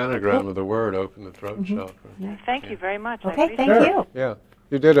 almost the anagram of the word, open the throat chakra. Thank you very much. I Okay, appreciate thank it. you. Yeah,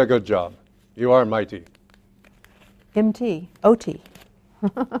 you did a good job. You are mighty. MT, OT.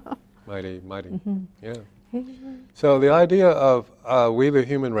 Mighty. Yeah. So the idea of we the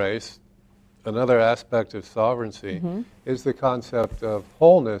human race, another aspect of sovereignty, is the concept of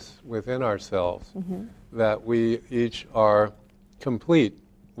wholeness within ourselves, that we each are complete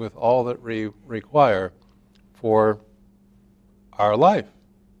with all that we require for our life.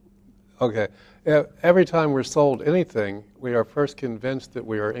 Okay. Every time we're sold anything, we are first convinced that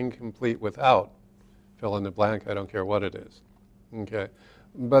we are incomplete without. Fill in the blank, I don't care what it is. Okay.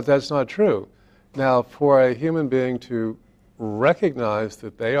 But that's not true. Now, for a human being to recognize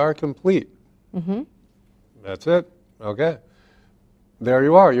that they are complete, that's it. Okay. There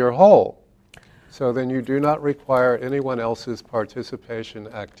you are, you're whole. So then you do not require anyone else's participation,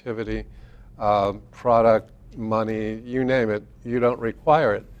 activity, product, money, you name it, you don't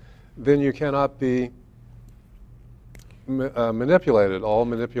require it. Then you cannot be manipulated. All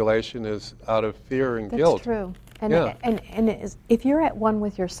manipulation is out of fear and guilt. That's true. And, Yeah. and it is, if you're at one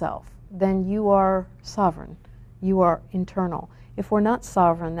with yourself, then you are sovereign. You are internal. If we're not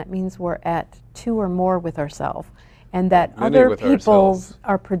sovereign, that means we're at two or more with ourselves. And that Many other with people's, ourselves.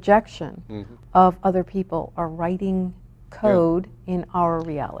 our projection of other people are writing code in our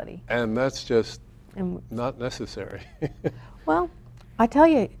reality. And that's just And not necessary. well, I tell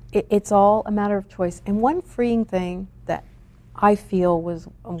you, it's all a matter of choice. And one freeing thing that I feel was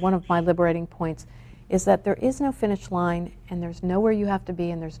one of my liberating points is that there is no finish line, and there's nowhere you have to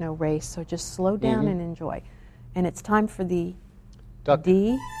be, and there's no race. So just slow down and enjoy. And it's time for the Duck.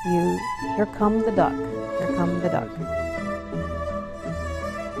 D, U, here come the duck. Here come the duck.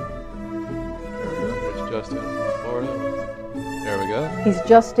 There's Justin from Florida. There we go. He's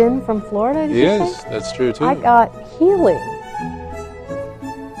just in from Florida, did He you is. say? That's true too. I got healing.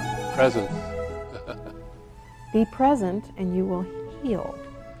 Presence. Be present, and you will heal.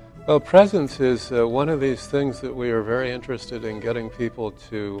 Well, presence is one of these things that we are very interested in getting people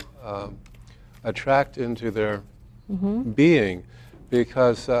to attract into their being,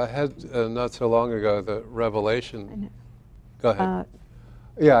 because I had not so long ago the revelation. Go ahead.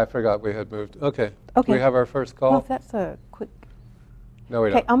 Yeah, I forgot we had moved. Okay. Okay. We have our first call. Well, if that's a quick. No, we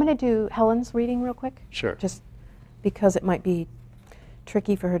Okay, don't. I'm going to do Helen's reading real quick. Sure. Just because it might be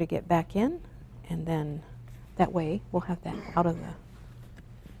tricky for her to get back in, and then that way we'll have that out of the.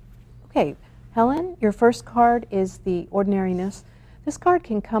 Okay, Helen, your first card is the Ordinariness. This card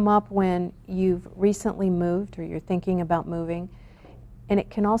can come up when you've recently moved or you're thinking about moving, and it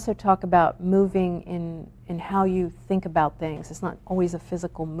can also talk about moving in how you think about things. It's not always a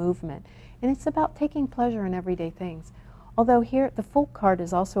physical movement, and it's about taking pleasure in everyday things. Although here, the Fool card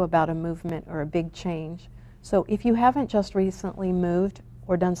is also about a movement or a big change. So if you haven't just recently moved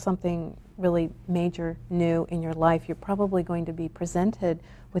or done something really major new in your life, you're probably going to be presented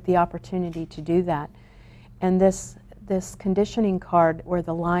with the opportunity to do that. And this conditioning card, where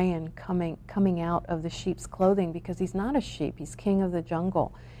the lion coming out of the sheep's clothing, because he's not a sheep, he's king of the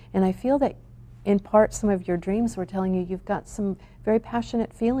jungle. And I feel that in part, some of your dreams were telling you you've got some very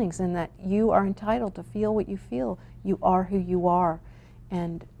passionate feelings and that you are entitled to feel what you feel. You are who you are.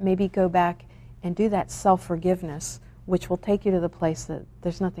 And maybe go back and do that self-forgiveness, which will take you to the place that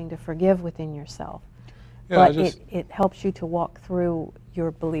there's nothing to forgive within yourself. Yeah, but it helps you to walk through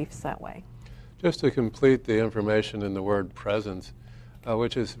your beliefs that way. Just to complete the information in the word presence,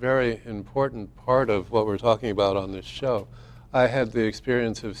 which is a very important part of what we're talking about on this show. I had the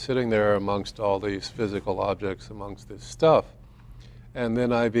experience of sitting there amongst all these physical objects, amongst this stuff, and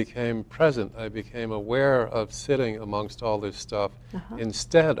then I became present. I became aware of sitting amongst all this stuff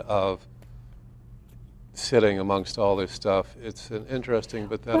instead of sitting amongst all this stuff. It's an interesting,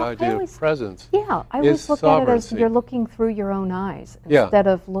 but that idea of presence I always look at it as you're looking through your own eyes instead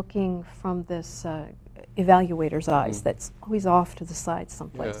of looking from this evaluator's eyes that's always off to the side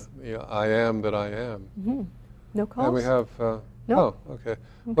someplace. Yeah, I am that I am. Mm-hmm. No calls? And we have, no. Oh, okay.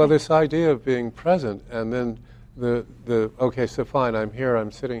 Well, this idea of being present, and then okay, so fine, I'm here,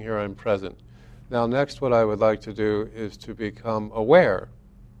 I'm sitting here, I'm present. Now, next what I would like to do is to become aware,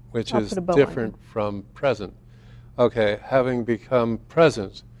 which is different from present. Okay, having become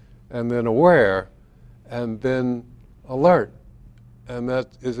present, and then aware, and then alert. And that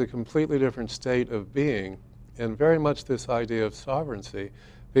is a completely different state of being, and very much this idea of sovereignty,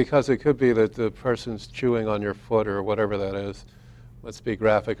 because it could be that the person's chewing on your foot or whatever that is. Let's be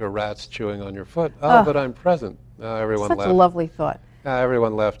graphic, a rat's chewing on your foot. But I'm present. Everyone left. Such a lovely thought.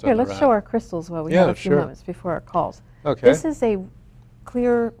 Everyone left. Here, let's show our crystals while we have a few moments before our calls. Okay. This is a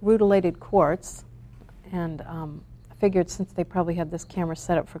clear rutilated quartz, and I figured since they probably had this camera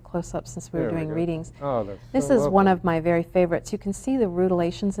set up for close-up since we were doing readings. This is one of my very favorites. You can see the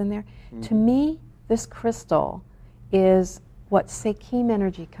rutilations in there. Mm-hmm. To me, this crystal is what Sekim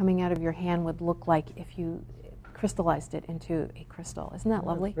energy coming out of your hand would look like if you crystallized it into a crystal. Isn't that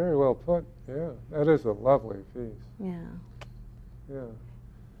lovely? Very well put. Yeah, that is a lovely piece. Yeah.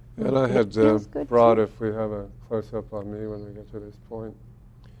 Yeah. And I had brought, if we have a close-up on me when we get to this point.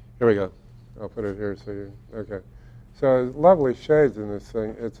 Here we go. I'll put it here so you, okay. So lovely shades in this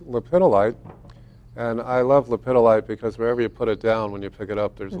thing. It's lepidolite, and I love lepidolite because wherever you put it down, when you pick it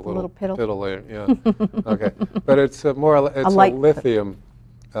up, there's a little piddle layer. Yeah. Okay. But it's a lithium,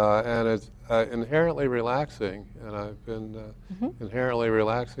 and it's inherently relaxing, and I've been inherently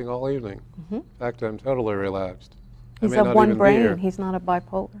relaxing all evening. In fact, I'm totally relaxed. He's of one brain. He's not a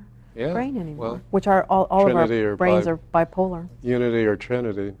bipolar brain anymore. Well, which are all of our brains are bipolar. Unity or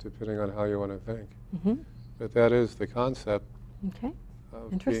Trinity, depending on how you want to think. But that is the concept. Okay.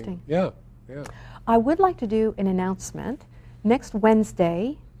 Interesting. Yeah. I would like to do an announcement. Next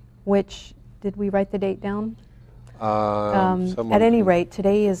Wednesday, which, did we write the date down? At any rate,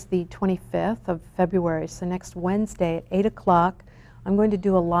 today is the 25th of February, so next Wednesday at 8 o'clock, I'm going to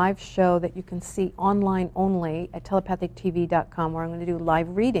do a live show that you can see online only at telepathictv.com, where I'm going to do live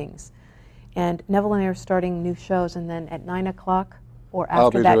readings. And Neville and I are starting new shows, and then at 9 o'clock or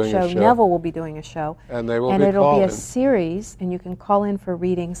after that show, Neville will be doing a show. And they will it'll be a series, and you can call in for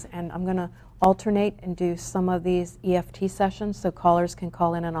readings, and I'm going to alternate and do some of these EFT sessions so callers can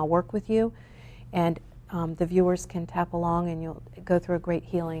call in and I'll work with you. And the viewers can tap along and you'll go through a great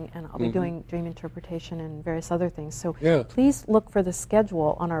healing, and I'll be doing dream interpretation and various other things. So please look for the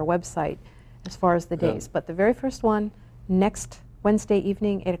schedule on our website as far as the days. But the very first one, next Wednesday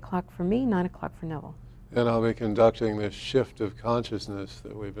evening, 8 o'clock for me, 9 o'clock for Neville. And I'll be conducting this shift of consciousness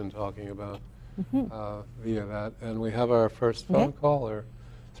that we've been talking about via that. And we have our first phone call, or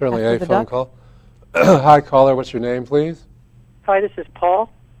certainly a phone call. Hi, caller. What's your name, please? Hi, this is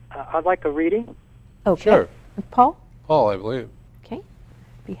Paul. I'd like a reading. Okay. Sure. Paul? Paul, I believe. Okay.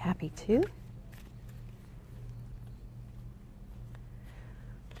 Be happy to.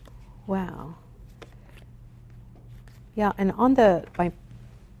 Wow. Yeah, and on my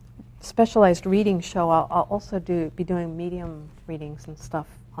specialized reading show, I'll also be doing medium readings and stuff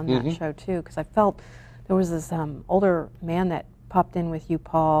on that show too, because I felt there was this older man that popped in with you,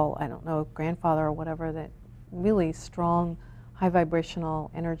 Paul, I don't know, grandfather or whatever, that really strong, high vibrational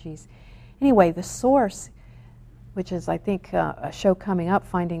energies. Anyway, the source, which is, I think, a show coming up,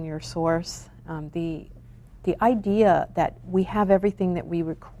 Finding Your Source, the idea that we have everything that we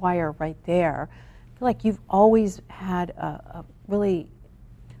require right there. I feel like you've always had a really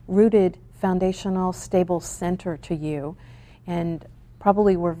rooted, foundational, stable center to you, and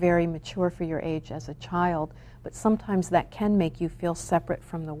probably were very mature for your age as a child, but sometimes that can make you feel separate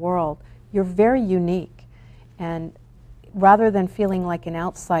from the world. You're very unique, and rather than feeling like an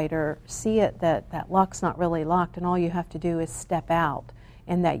outsider, see it that lock's not really locked, and all you have to do is step out,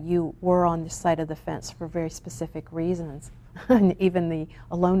 and that you were on this side of the fence for very specific reasons. and even the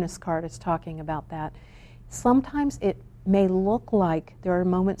aloneness card is talking about that. Sometimes it may look like there are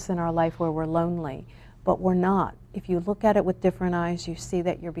moments in our life where we're lonely, but we're not. If you look at it with different eyes, you see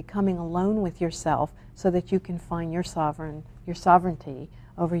that you're becoming alone with yourself so that you can find your sovereignty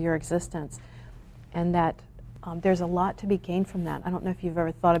over your existence. And that there's a lot to be gained from that. I don't know if you've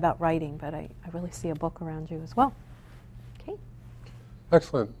ever thought about writing, but I really see a book around you as well. Okay.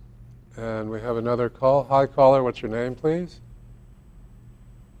 Excellent. And we have another call. Hi, caller. What's your name, please?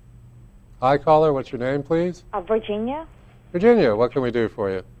 Hi, caller. What's your name, please? Virginia. Virginia, what can we do for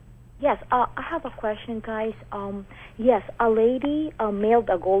you? Yes, I have a question, guys. Yes, a lady mailed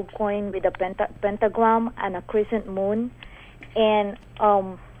a gold coin with a pentagram and a crescent moon, and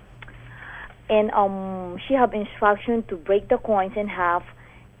she have instruction to break the coins in half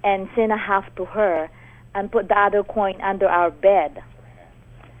and send a half to her and put the other coin under our bed.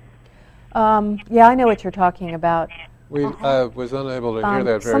 Yeah, I know what you're talking about. We was unable to hear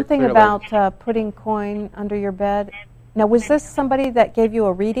that very something clearly. about putting coin under your bed. Now, was this somebody that gave you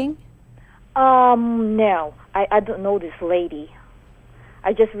a reading? No, I don't know this lady.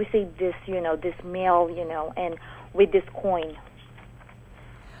 I just received this, this mail, and with this coin.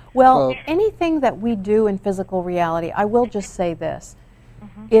 Well, anything that we do in physical reality, I will just say this,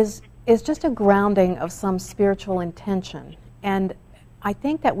 is just a grounding of some spiritual intention. And I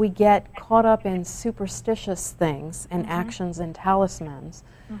think that we get caught up in superstitious things and actions and talismans,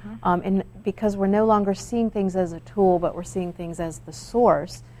 and because we're no longer seeing things as a tool, but we're seeing things as the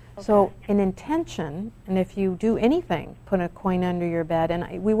source. Okay. So an intention, and if you do anything, put a coin under your bed,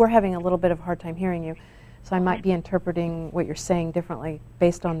 and we were having a little bit of a hard time hearing you, so I might be interpreting what you're saying differently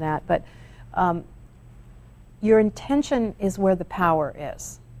based on that, but your intention is where the power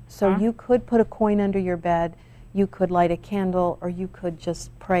is. So you could put a coin under your bed, you could light a candle, or you could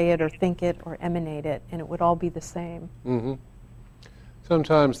just pray it or think it or emanate it, and it would all be the same. Mm-hmm.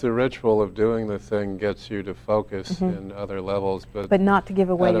 Sometimes the ritual of doing the thing gets you to focus in other levels, but not to give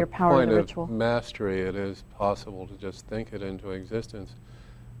away your power of the ritual. At a point of mastery, it is possible to just think it into existence.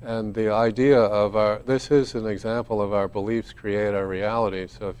 And the idea of this is an example of our beliefs create our reality.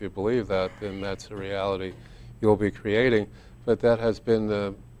 So if you believe that, then that's a reality you'll be creating. But that has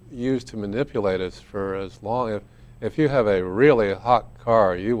been used to manipulate us for as long. If you have a really hot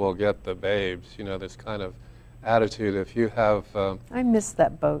car, you will get the babes. This kind of attitude. If you have, I missed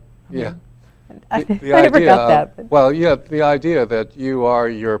that boat. Yeah. I never got that. But. Well, yeah, the idea that you are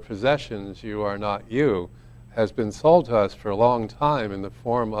your possessions, you are not you, has been sold to us for a long time in the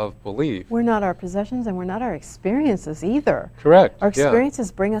form of belief. We're not our possessions, and we're not our experiences either. Correct. Our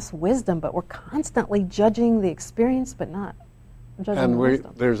experiences bring us wisdom, but we're constantly judging the experience, but not judging the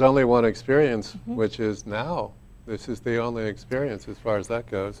wisdom. There's only one experience, which is now. This is the only experience as far as that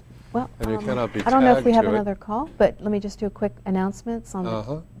goes. Well, and you cannot be I don't know if we have tagged to another call, but let me just do a quick announcements. On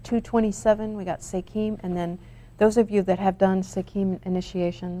 227, we got Sekhem, and then those of you that have done Sekhem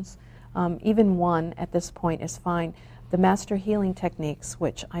initiations, even one at this point is fine. The Master Healing Techniques,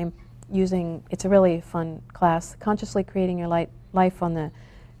 which I'm using, it's a really fun class, Consciously Creating Your Life on the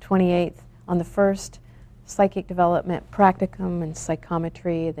 28th. On the 1st, Psychic Development Practicum and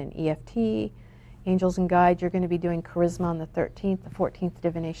Psychometry, then EFT, Angels and Guides. You're going to be doing Charisma on the 13th, the 14th,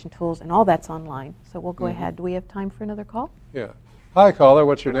 Divination Tools, and all that's online. So we'll go ahead. Do we have time for another call? Yeah. Hi, caller.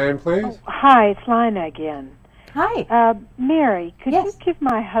 What's your name, please? Hi, it's Lina again. Hi. Mary, could Yes. you give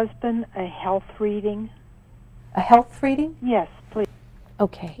my husband a health reading? A health reading? Yes, please.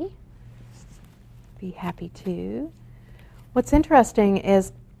 Okay. Be happy to. What's interesting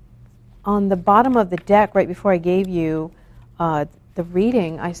is on the bottom of the deck, right before I gave you the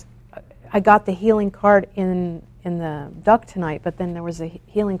reading, I got the healing card in the duck tonight, but then there was a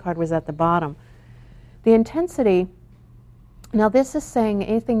healing card was at the bottom. The intensity, now this is saying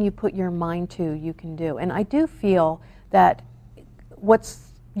anything you put your mind to, you can do. And I do feel that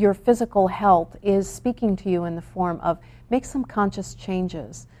what's your physical health is speaking to you in the form of make some conscious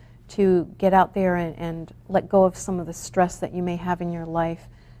changes to get out there and let go of some of the stress that you may have in your life,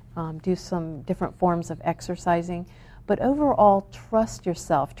 do some different forms of exercising. But overall, trust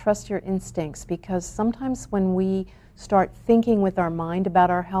yourself, trust your instincts, because sometimes when we start thinking with our mind about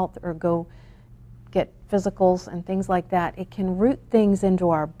our health or go get physicals and things like that, it can root things into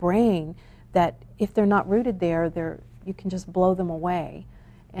our brain that if they're not rooted there, you can just blow them away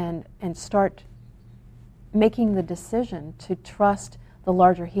and start making the decision to trust the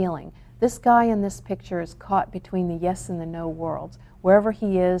larger healing. This guy in this picture is caught between the yes and the no worlds. Wherever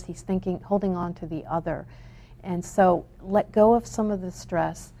he is, he's thinking, holding on to the other. And so let go of some of the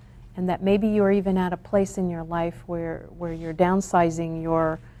stress, and that maybe you're even at a place in your life where you're downsizing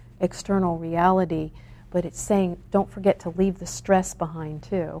your external reality, but it's saying don't forget to leave the stress behind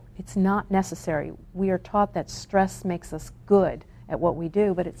too. It's not necessary. We are taught that stress makes us good at what we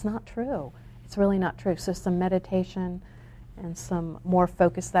do, but it's not true. It's really not true. So some meditation and some more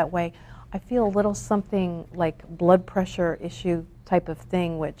focus that way. I feel a little something like blood pressure issue type of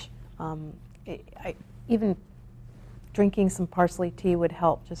thing, which even drinking some parsley tea would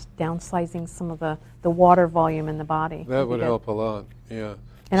help, just downsizing some of the water volume in the body. That would help a lot, yeah.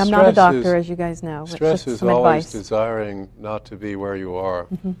 And I'm not a doctor, as you guys know. Stress is always desiring not to be where you are.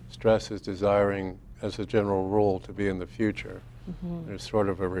 Mm-hmm. Stress is desiring, as a general rule, to be in the future. Mm-hmm. There's sort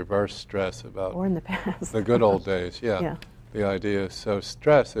of a reverse stress about or in the past. The good old days, yeah. The idea is so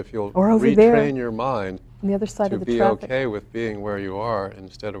stress, if you'll retrain your mind on the other side to of the be traffic. Okay with being where you are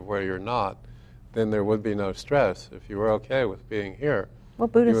instead of where you're not, then there would be no stress. If you were okay with being here, well,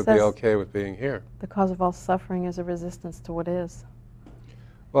 Buddha you would says be okay with being here. The cause of all suffering is a resistance to what is.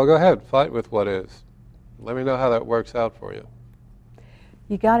 Well, go ahead, fight with what is. Let me know how that works out for you.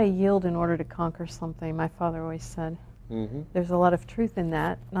 You got to yield in order to conquer something, my father always said. Mm-hmm. There's a lot of truth in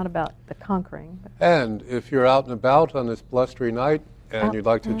that, not about the conquering. And if you're out and about on this blustery night and you'd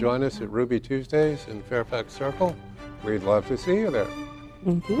like to join us at Ruby Tuesdays in Fairfax Circle, we'd love to see you there.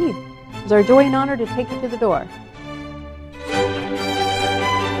 Indeed. It's our joy and honor to take you to the door.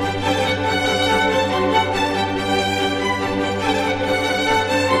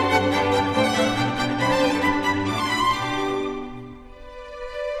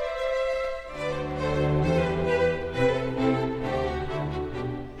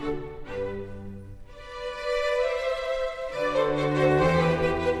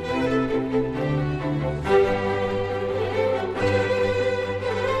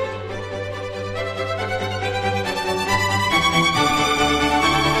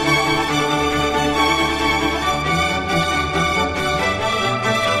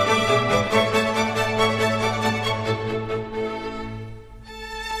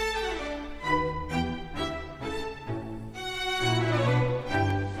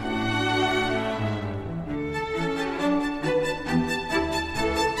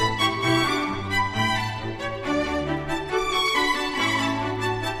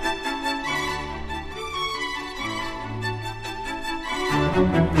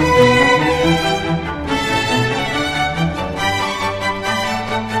 Thank you.